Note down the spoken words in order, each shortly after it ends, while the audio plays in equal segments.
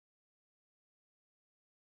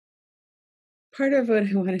Part of what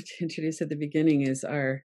I wanted to introduce at the beginning is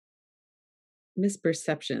our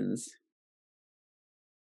misperceptions.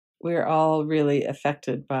 We're all really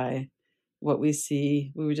affected by what we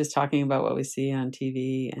see. We were just talking about what we see on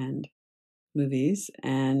TV and movies,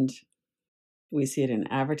 and we see it in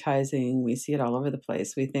advertising. We see it all over the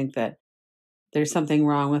place. We think that there's something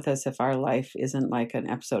wrong with us if our life isn't like an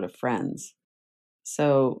episode of Friends.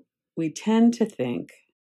 So we tend to think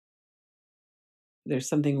there's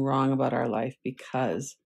something wrong about our life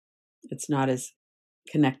because it's not as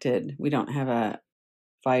connected. We don't have a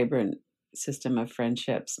vibrant system of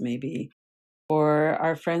friendships, maybe, or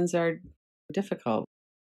our friends are difficult.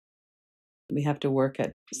 We have to work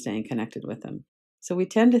at staying connected with them. So we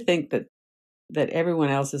tend to think that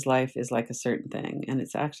everyone else's life is like a certain thing, and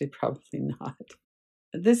it's actually probably not.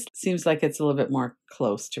 This seems like it's a little bit more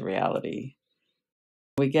close to reality.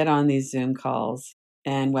 We get on these Zoom calls,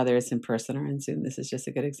 and whether it's in person or in Zoom, this is just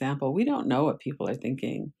a good example. We don't know what people are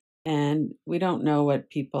thinking, and we don't know what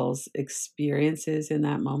people's experience is in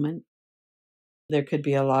that moment. There could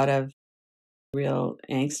be a lot of real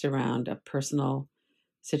angst around a personal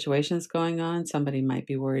situations going on. Somebody might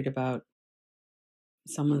be worried about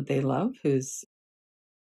someone that they love who's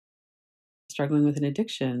struggling with an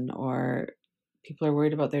addiction, or people are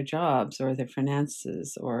worried about their jobs or their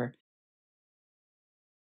finances, or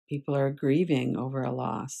people are grieving over a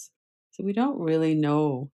loss. So we don't really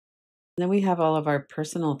know. And then we have all of our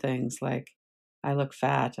personal things like, I look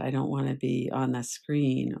fat, I don't want to be on the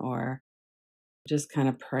screen, or just kind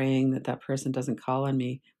of praying that that person doesn't call on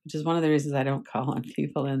me, which is one of the reasons I don't call on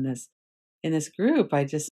people in this group. I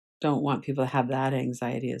just don't want people to have that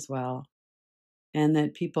anxiety as well, and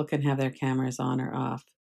that people can have their cameras on or off.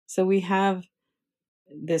 So we have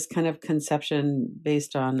this kind of conception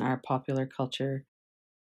based on our popular culture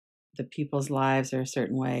that people's lives are a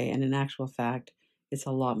certain way, and in actual fact, it's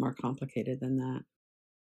a lot more complicated than that.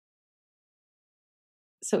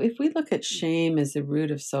 So if we look at shame as the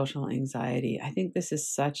root of social anxiety, I think this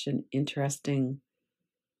is such an interesting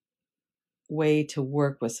way to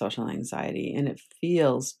work with social anxiety, and it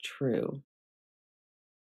feels true.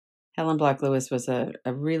 Helen Block Lewis was a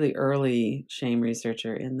really early shame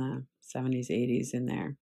researcher in the 70s, 80s in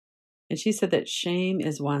there. And she said that shame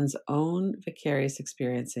is one's own vicarious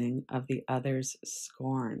experiencing of the other's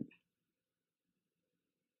scorn.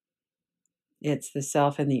 It's the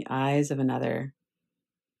self in the eyes of another.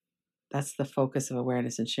 That's the focus of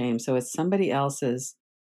awareness and shame. So it's somebody else's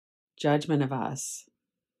judgment of us,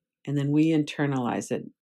 and then we internalize it.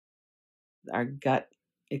 Our gut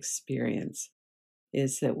experience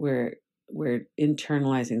is that we're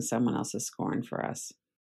internalizing someone else's scorn for us.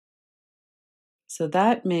 So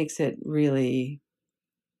that makes it really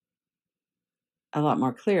a lot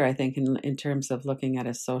more clear, I think, in terms of looking at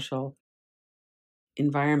a social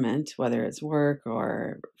environment, whether it's work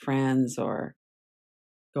or friends or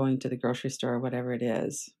going to the grocery store, whatever it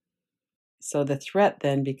is. So the threat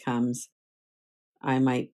then becomes, I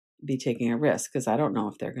might be taking a risk because I don't know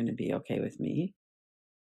if they're going to be okay with me.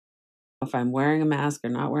 If I'm wearing a mask or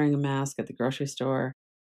not wearing a mask at the grocery store,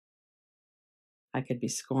 I could be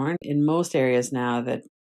scorned. In most areas now, that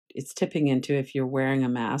it's tipping into, if you're wearing a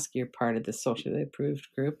mask, you're part of the socially approved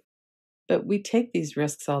group. But we take these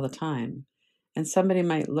risks all the time. And somebody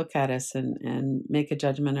might look at us and make a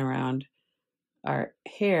judgment around our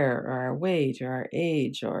hair or our weight or our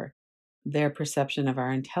age or their perception of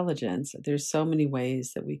our intelligence. There's so many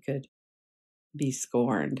ways that we could be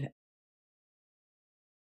scorned.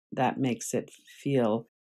 That makes it feel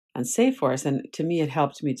unsafe for us. And to me, it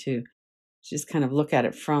helped me to just kind of look at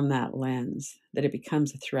it from that lens, that it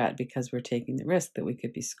becomes a threat because we're taking the risk that we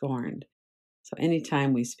could be scorned. So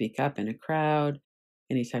anytime we speak up in a crowd,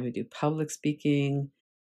 anytime we do public speaking,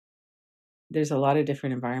 there's a lot of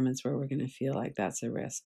different environments where we're going to feel like that's a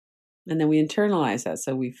risk. And then we internalize that.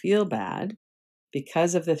 So we feel bad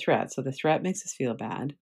because of the threat. So the threat makes us feel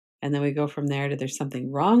bad. And then we go from there to, there's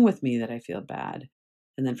something wrong with me that I feel bad.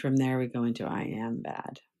 And then from there we go into, I am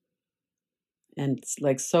bad. And it's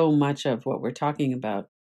like so much of what we're talking about,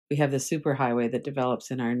 we have the superhighway that develops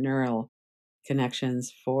in our neural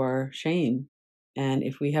connections for shame. And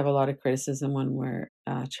if we have a lot of criticism when we're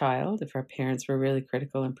a child, if our parents were really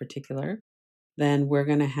critical in particular, then we're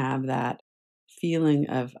going to have that feeling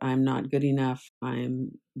of, I'm not good enough,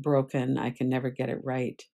 I'm broken, I can never get it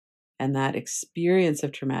right. And that experience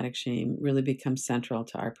of traumatic shame really becomes central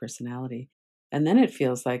to our personality. And then it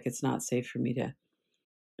feels like it's not safe for me to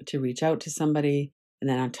reach out to somebody. And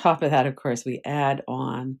then on top of that, of course, we add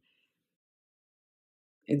on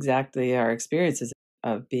exactly our experiences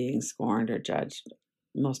of being scorned or judged.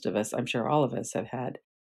 Most of us, I'm sure all of us, have had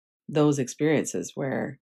those experiences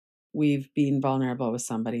where we've been vulnerable with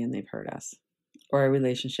somebody and they've hurt us, or a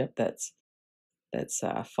relationship that's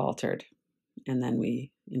faltered, and then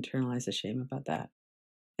we internalize the shame about that.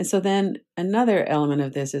 And so then another element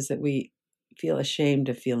of this is that we feel ashamed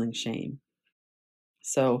of feeling shame.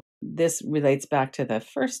 So this relates back to the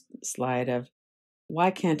first slide of, why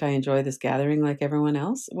can't I enjoy this gathering like everyone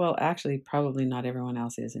else? Well, actually, probably not everyone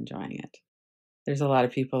else is enjoying it. There's a lot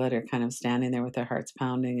of people that are kind of standing there with their hearts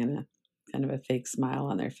pounding and a kind of a fake smile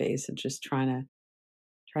on their face and just trying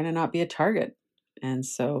to not be a target. And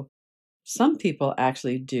so some people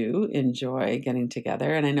actually do enjoy getting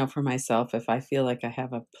together. And I know for myself, if I feel like I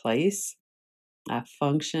have a place, a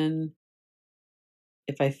function,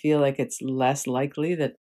 if I feel like it's less likely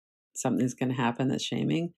that something's going to happen that's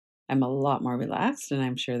shaming, I'm a lot more relaxed. And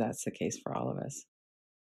I'm sure that's the case for all of us.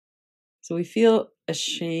 So we feel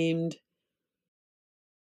ashamed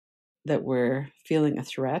that we're feeling a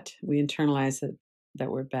threat. We internalize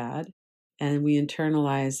that we're bad. And we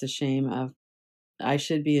internalize the shame of, I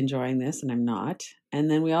should be enjoying this and I'm not. And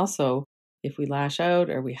then we also, if we lash out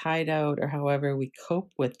or we hide out or however we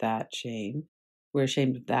cope with that shame, we're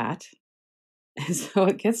ashamed of that. And so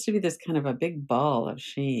it gets to be this kind of a big ball of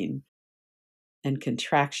shame and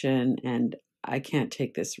contraction, and I can't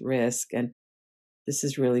take this risk, and this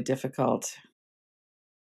is really difficult.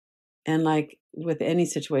 And like with any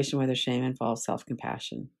situation where the shame involves self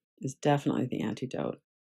compassion, is definitely the antidote.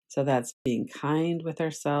 So that's being kind with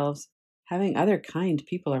ourselves. Having other kind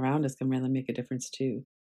people around us can really make a difference too.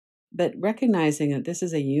 But recognizing that this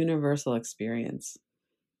is a universal experience,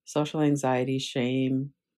 social anxiety,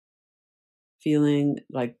 shame, feeling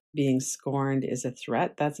like being scorned is a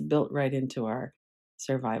threat, that's built right into our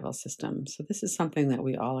survival system. So this is something that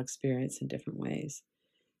we all experience in different ways.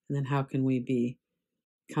 And then how can we be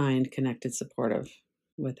kind, connected, supportive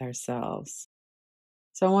with ourselves?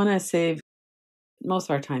 So I want to save most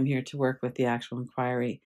of our time here to work with the actual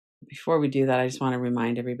inquiry. Before we do that, I just want to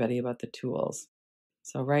remind everybody about the tools.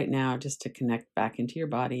 So right now, just to connect back into your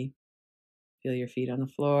body, feel your feet on the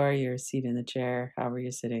floor, your seat in the chair, however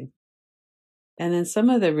you're sitting. And then some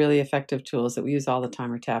of the really effective tools that we use all the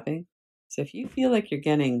time are tapping. So if you feel like you're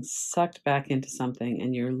getting sucked back into something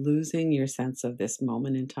and you're losing your sense of this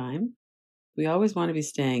moment in time, we always want to be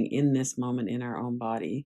staying in this moment in our own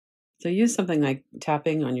body. So use something like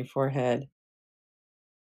tapping on your forehead,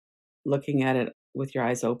 looking at it with your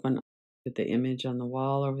eyes open with the image on the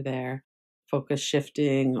wall over there, focus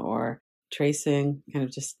shifting or tracing, kind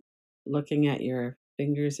of just looking at your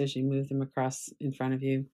fingers as you move them across in front of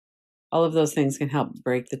you. All of those things can help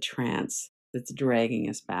break the trance that's dragging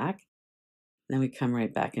us back. Then we come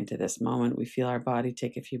right back into this moment. We feel our body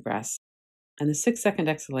take a few breaths. And the 6-second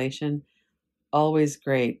exhalation, always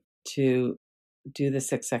great to do the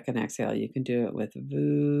 6-second exhale. You can do it with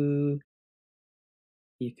voo.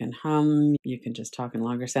 You can hum. You can just talk in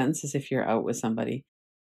longer sentences if you're out with somebody.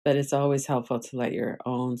 But it's always helpful to let your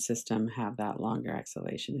own system have that longer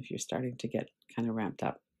exhalation if you're starting to get kind of ramped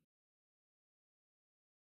up.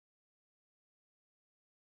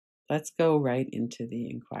 Let's go right into the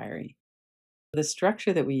inquiry. The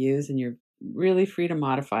structure that we use, and you're really free to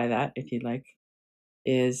modify that if you'd like,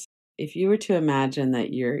 is if you were to imagine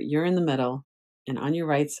that you're in the middle and on your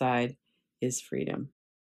right side is freedom.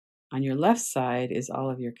 On your left side is all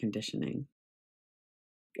of your conditioning.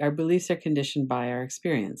 Our beliefs are conditioned by our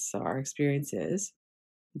experience. So our experience is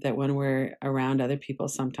that when we're around other people,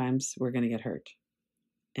 sometimes we're going to get hurt.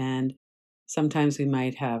 And sometimes we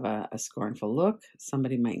might have a scornful look.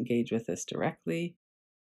 Somebody might engage with us directly.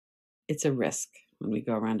 It's a risk when we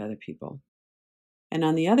go around other people. And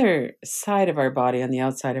on the other side of our body, on the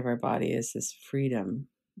outside of our body, is this freedom.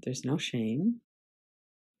 There's no shame.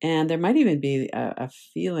 And there might even be a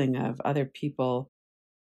feeling of other people.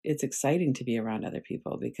 It's exciting to be around other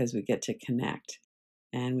people because we get to connect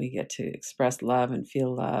and we get to express love and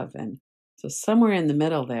feel love. And so somewhere in the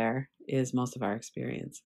middle there is most of our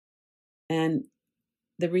experience. And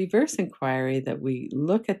the reverse inquiry that we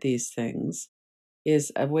look at these things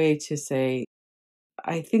is a way to say,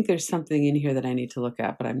 I think there's something in here that I need to look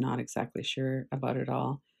at, but I'm not exactly sure about it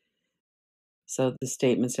all. So the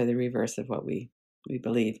statements are the reverse of what we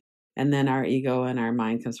believe. And then our ego and our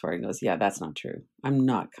mind comes forward and goes, yeah, that's not true. I'm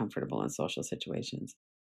not comfortable in social situations.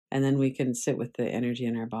 And then we can sit with the energy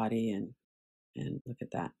in our body and look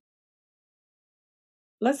at that.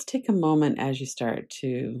 Let's take a moment as you start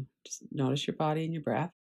to just notice your body and your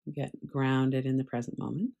breath. Get grounded in the present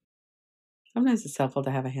moment. Sometimes it's helpful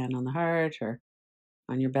to have a hand on the heart or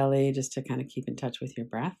on your belly just to kind of keep in touch with your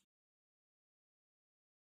breath.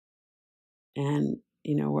 And,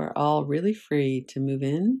 we're all really free to move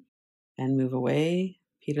in and move away.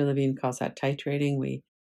 Peter Levine calls that titrating. We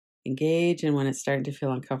engage, and when it's starting to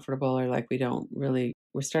feel uncomfortable or like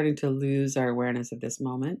we're starting to lose our awareness of this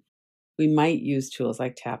moment, we might use tools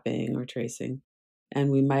like tapping or tracing.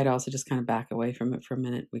 And we might also just kind of back away from it for a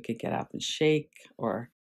minute. We could get up and shake or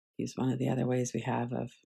use one of the other ways we have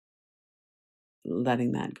of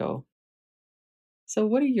letting that go. So,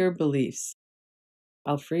 what are your beliefs?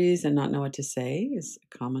 I'll freeze and not know what to say is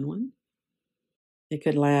a common one. It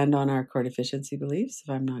could land on our core deficiency beliefs. If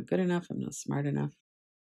I'm not good enough, I'm not smart enough.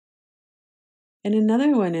 And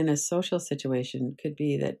another one in a social situation could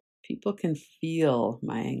be that people can feel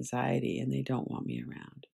my anxiety and they don't want me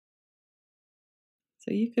around.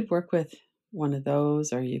 So you could work with one of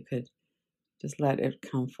those, or you could just let it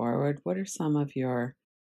come forward. What are some of your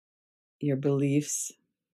beliefs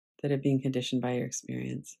that have been conditioned by your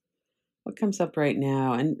experience? What comes up right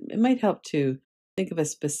now? And it might help to think of a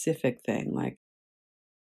specific thing like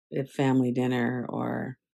a family dinner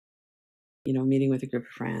or meeting with a group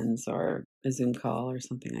of friends or a Zoom call or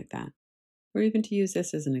something like that. Or even to use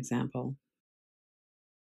this as an example.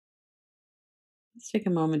 Let's take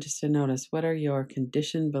a moment just to notice, what are your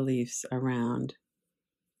conditioned beliefs around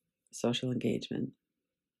social engagement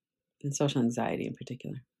and social anxiety in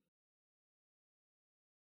particular?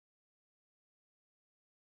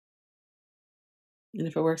 And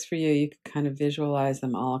if it works for you, you can kind of visualize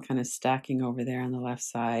them all kind of stacking over there on the left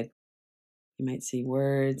side. You might see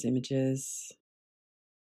words, images.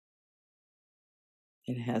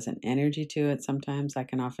 It has an energy to it. Sometimes I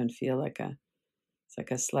can often feel it's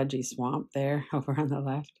like a sludgy swamp there over on the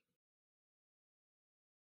left.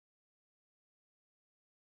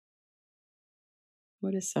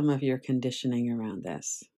 What is some of your conditioning around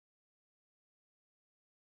this?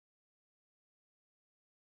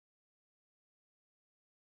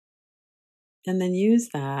 And then use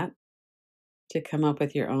that to come up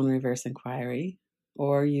with your own reverse inquiry,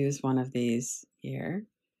 or use one of these here.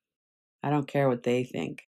 I don't care what they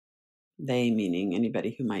think. They meaning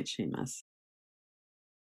anybody who might shame us.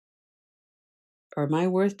 Or my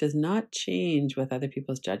worth does not change with other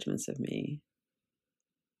people's judgments of me.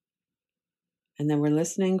 And then we're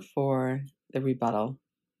listening for the rebuttal.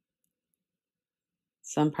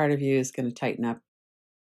 Some part of you is going to tighten up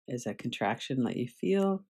as a contraction, let you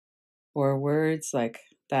feel, or words like,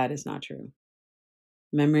 that is not true.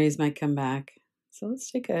 Memories might come back. So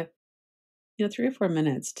let's take 3 or 4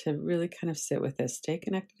 minutes to really kind of sit with this. Stay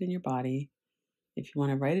connected in your body. If you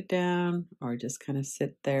want to write it down or just kind of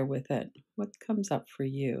sit there with it, what comes up for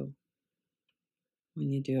you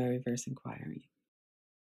when you do a reverse inquiry?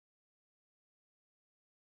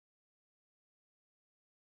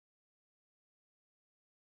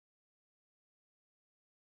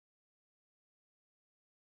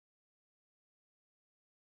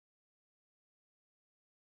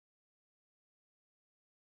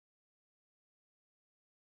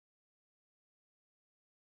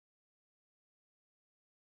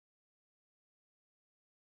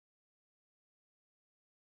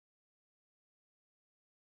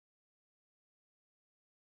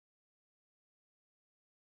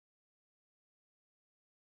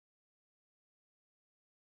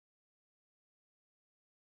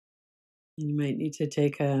 You might need to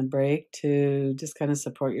take a break to just kind of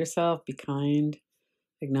support yourself, be kind,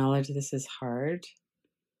 acknowledge this is hard.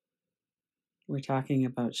 We're talking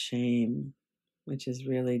about shame, which is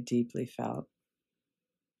really deeply felt.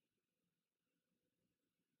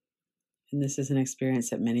 And this is an experience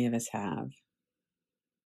that many of us have.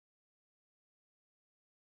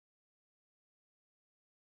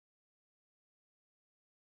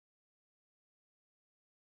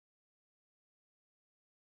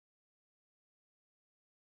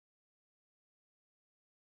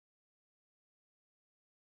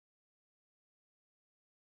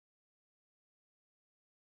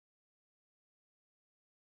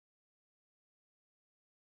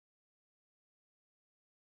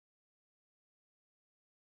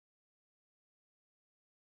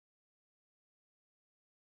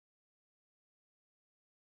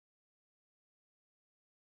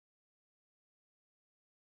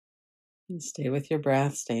 And stay with your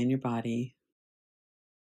breath, stay in your body.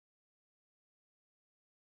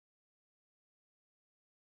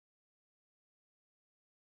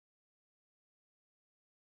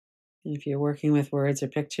 And if you're working with words or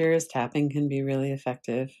pictures, tapping can be really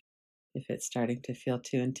effective if it's starting to feel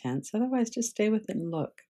too intense. Otherwise, just stay with it and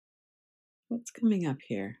look. What's coming up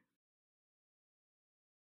here?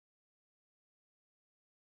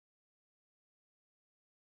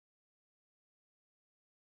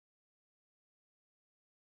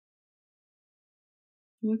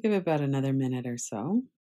 We'll give it about another minute or so.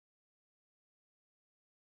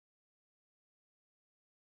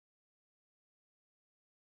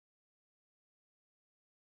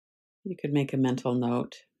 You could make a mental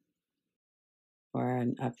note or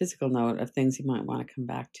a physical note of things you might want to come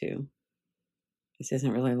back to. This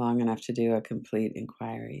isn't really long enough to do a complete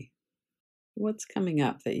inquiry. What's coming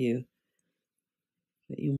up that you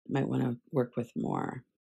might want to work with more?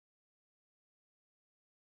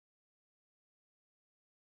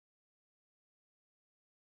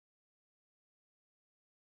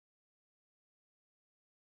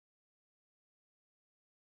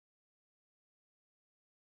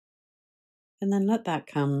 And then let that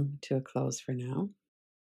come to a close for now.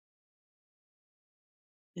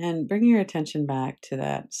 And bring your attention back to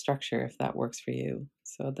that structure if that works for you.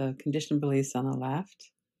 So the conditioned beliefs on the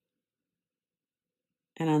left,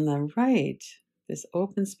 and on the right, this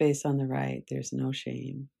open space on the right, there's no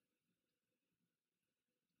shame.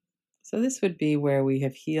 So this would be where we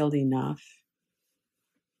have healed enough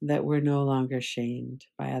that we're no longer shamed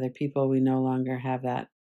by other people. We no longer have that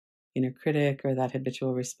inner critic or that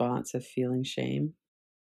habitual response of feeling shame,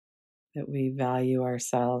 that we value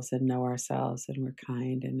ourselves and know ourselves and we're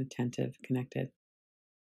kind and attentive, connected.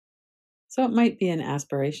 So it might be an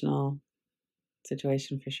aspirational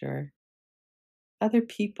situation for sure. Other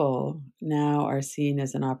people now are seen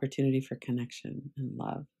as an opportunity for connection and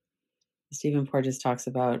love. Stephen Porges talks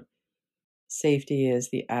about safety is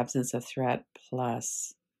the absence of threat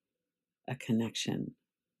plus a connection.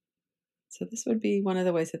 So this would be one of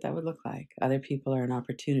the ways that that would look like. Other people are an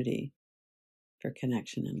opportunity for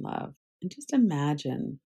connection and love. And just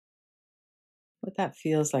imagine what that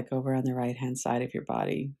feels like over on the right hand side of your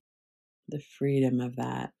body. The freedom of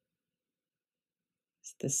that,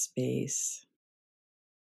 the space.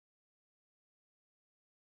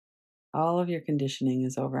 All of your conditioning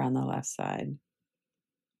is over on the left side.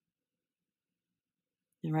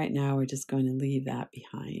 And right now, we're just going to leave that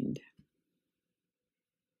behind.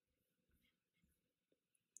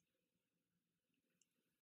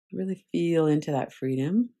 Really feel into that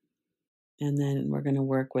freedom. And then we're going to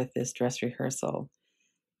work with this dress rehearsal.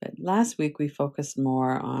 But last week, we focused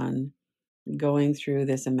more on going through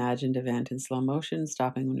this imagined event in slow motion,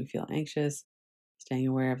 stopping when we feel anxious, staying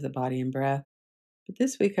aware of the body and breath. But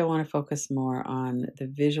this week, I want to focus more on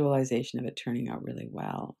the visualization of it turning out really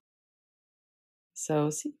well. So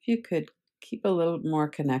see if you could keep a little more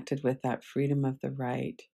connected with that freedom of the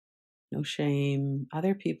right. No shame.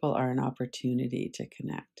 Other people are an opportunity to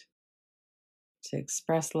connect, to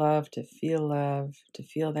express love, to feel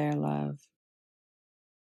their love.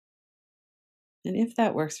 And if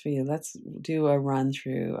that works for you, let's do a run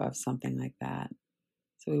through of something like that.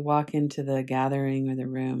 So we walk into the gathering or the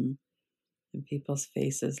room and people's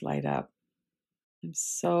faces light up. I'm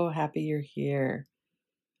so happy you're here.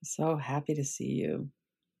 I'm so happy to see you.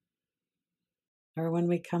 Or when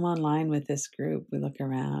we come online with this group, we look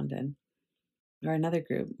around or another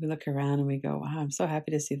group, we look around and we go, wow, I'm so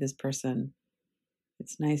happy to see this person.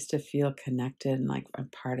 It's nice to feel connected and like I'm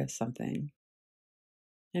part of something.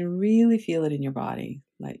 And really feel it in your body.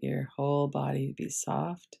 Let your whole body be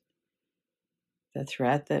soft. The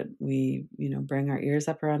threat that we, bring our ears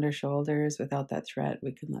up around our shoulders. Without that threat,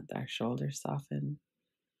 we can let our shoulders soften.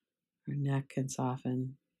 Our neck can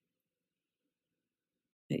soften.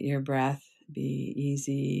 Let your breath be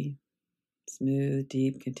easy, smooth,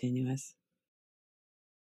 deep, continuous.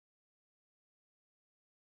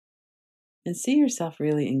 And see yourself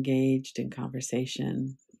really engaged in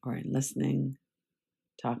conversation or in listening,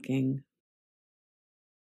 talking.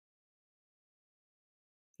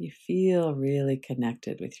 You feel really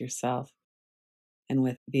connected with yourself and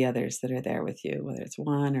with the others that are there with you, whether it's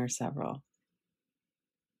one or several.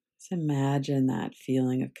 Just imagine that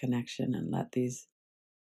feeling of connection and let these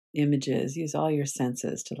images, use all your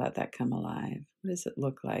senses to let that come alive. What does it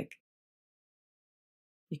look like?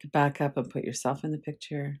 You could back up and put yourself in the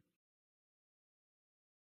picture.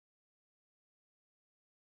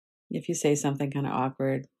 If you say something kind of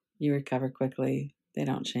awkward, you recover quickly. They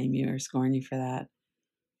don't shame you or scorn you for that.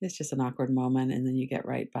 It's just an awkward moment, and then you get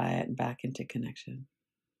right by it and back into connection.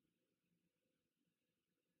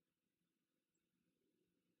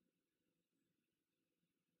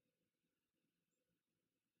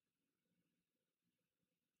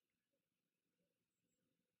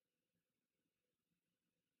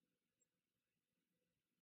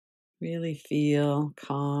 Really feel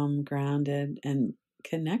calm, grounded, and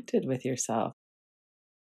connected with yourself.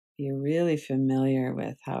 You're really familiar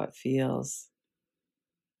with how it feels.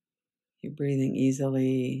 You're breathing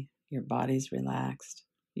easily, your body's relaxed,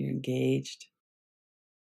 you're engaged.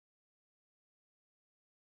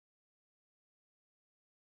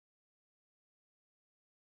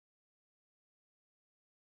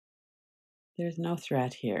 There's no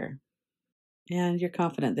threat here. And you're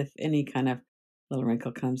confident that if any kind of little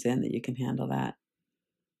wrinkle comes in, that you can handle that.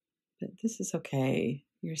 But this is okay.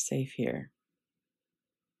 You're safe here.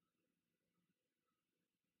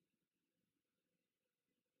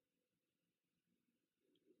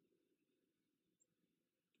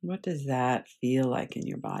 What does that feel like in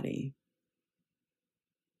your body?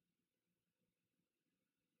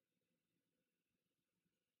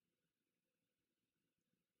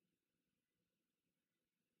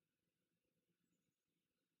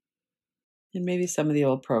 And maybe some of the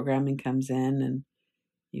old programming comes in and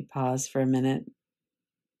you pause for a minute.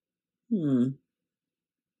 Where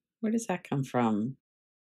does that come from?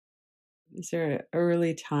 Is there an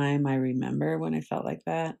early time I remember when I felt like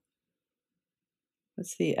that?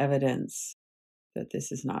 What's the evidence that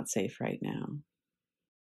this is not safe right now?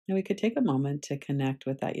 And we could take a moment to connect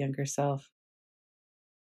with that younger self,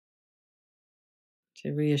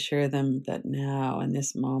 to reassure them that now, in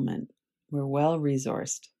this moment, we're well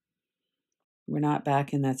resourced. We're not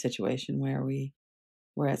back in that situation where we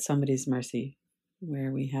were at somebody's mercy,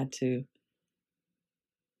 where we had to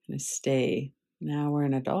kind of stay. Now we're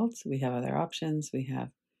an adult. We have other options. We have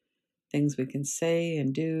things we can say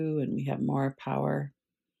and do, and we have more power,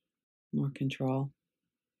 more control.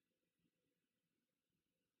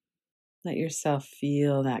 Let yourself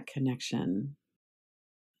feel that connection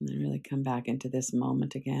and then really come back into this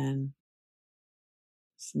moment again.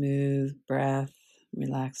 Smooth breath,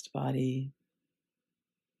 relaxed body.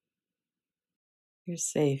 You're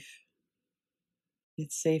safe.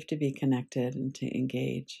 It's safe to be connected and to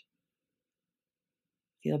engage.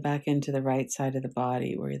 Feel back into the right side of the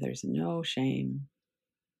body where there's no shame.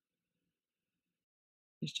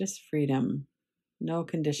 There's just freedom, no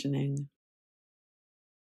conditioning.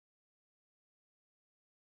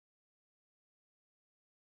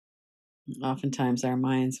 Oftentimes, our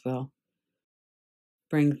minds will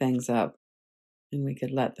bring things up and we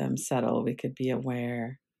could let them settle. We could be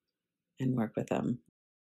aware and work with them.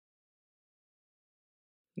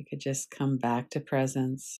 We could just come back to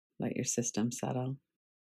presence, let your system settle.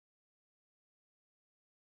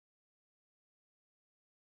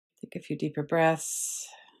 Take a few deeper breaths,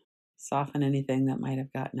 soften anything that might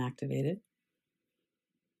have gotten activated.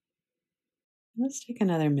 Let's take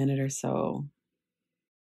another minute or so.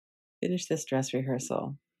 Finish this dress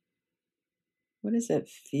rehearsal. What does it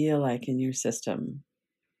feel like in your system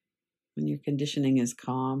when your conditioning is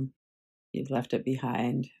calm? You've left it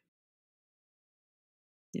behind.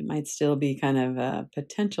 It might still be kind of a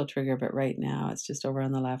potential trigger, but right now it's just over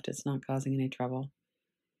on the left. It's not causing any trouble.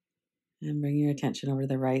 And bring your attention over to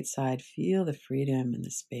the right side. Feel the freedom and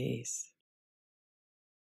the space.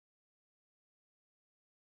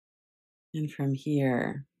 And from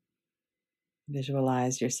here,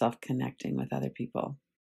 visualize yourself connecting with other people.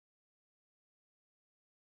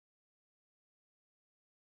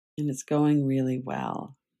 And it's going really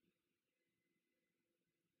well.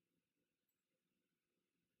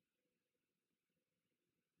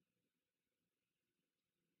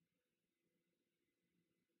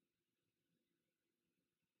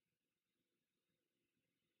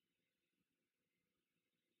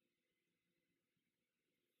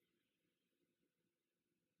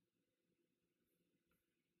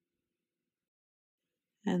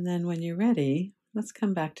 And then when you're ready, let's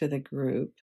come back to the group.